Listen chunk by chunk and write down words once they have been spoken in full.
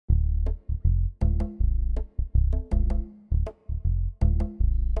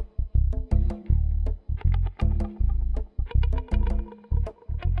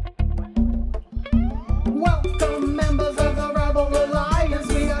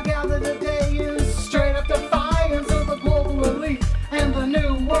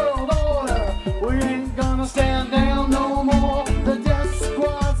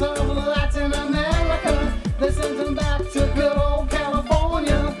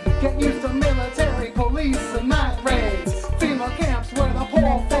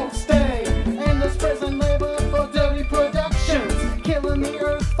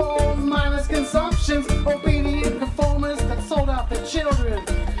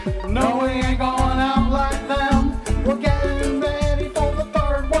No, we ain't going out like them. We're getting ready for the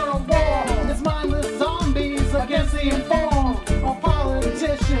Third World War. It's mindless zombies against the informed. Or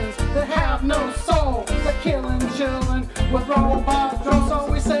politicians that have no soul. They're killing children with robot drones.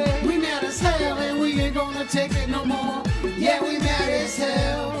 So we say, we mad as hell and we ain't gonna take it no more. Yeah, we mad as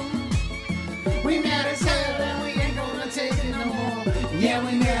hell. We mad as hell and we ain't gonna take it no more. Yeah,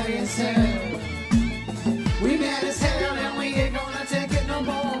 we mad as hell. We mad as hell and we ain't gonna take it no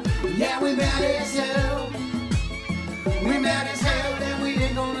more. Yeah, we mad as hell. We mad as hell and we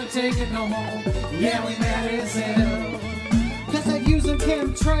ain't gonna take it no more. Yeah, we mad as hell. Cause they're using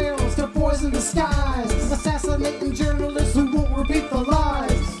chemtrails to poison the skies, assassinating journalists who won't repeat the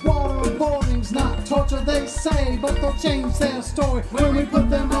lies. Waterboarding's not torture, they say, but they'll change their story when we put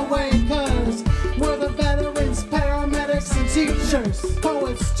them away. Cause we're the veterans, paramedics and teachers,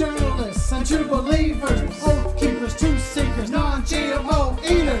 poets, journalists and true believers, oath keepers, truth seekers, non-GMO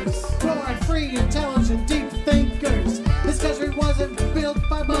eaters, fluoride-free, intelligent, deep thinkers. This country wasn't built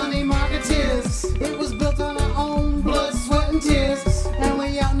by money marketeers. It was built on our own blood, sweat and tears. And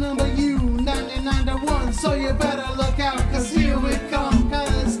we outnumber you 99 to 1. So you better look out, cause here we come.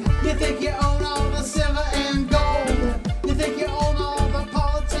 Cause you think you own all the silver and gold. You think you own all the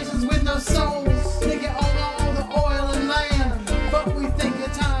politicians with no souls. Think you own all the oil and land. But we think your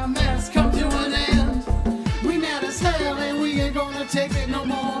time has come to an end. We mad as hell and we ain't gonna take it no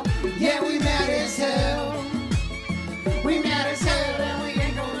more. Yeah, we mad as hell. We mad as hell and we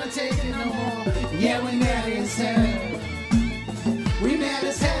ain't gonna take it no more. Yeah, we mad as hell. We mad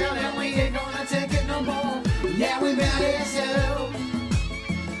as hell and we ain't gonna take it no more. Yeah, we mad as hell.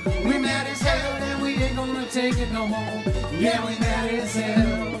 We mad as hell and we ain't gonna take it no more. Yeah, we mad as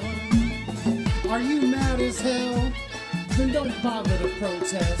hell. Are you mad as hell? Then don't bother to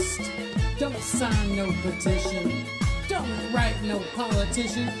protest. Don't sign no petition. Don't write no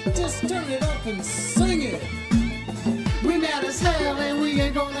politician. Just turn it up and sing it. We mad as hell and we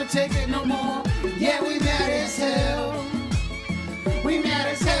ain't gonna take it no more. Yeah, we mad as hell. We mad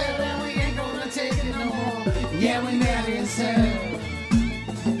as hell and we ain't gonna take it no more. Yeah, we mad as hell.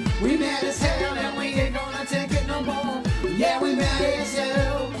 We mad as hell and we ain't gonna take it no more. Yeah, we mad as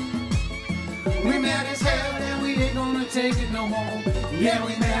hell. We mad as hell and we ain't gonna take it no more. Yeah,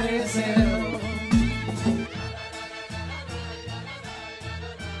 we mad as hell.